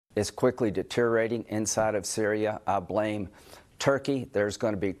is quickly deteriorating inside of Syria. I blame Turkey. There's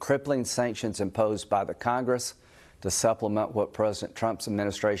going to be crippling sanctions imposed by the Congress to supplement what President Trump's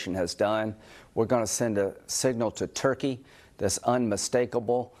administration has done. We're going to send a signal to Turkey that's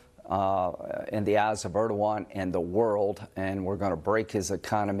unmistakable in the eyes of Erdogan and the world, and we're going to break his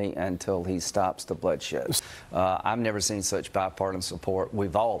economy until he stops the bloodshed. I've never seen such bipartisan support.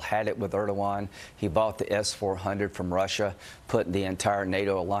 We've all had it with Erdogan. He bought the S-400 from Russia, putting the entire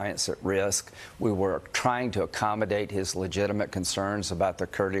NATO alliance at risk. We were trying to accommodate his legitimate concerns about the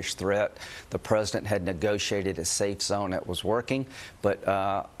Kurdish threat. The president had negotiated a safe zone that was working, but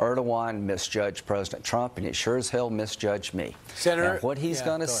Erdogan misjudged President Trump, and he sure as hell misjudged me. Senator, now, what he's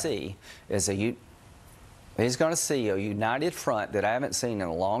going to see is he's going to see a united front that I haven't seen in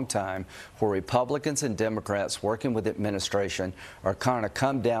a long time, where Republicans and Democrats working with the administration are kind of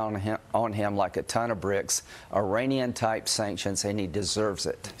come down on him like a ton of bricks, Iranian-type sanctions, and he deserves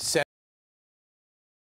it.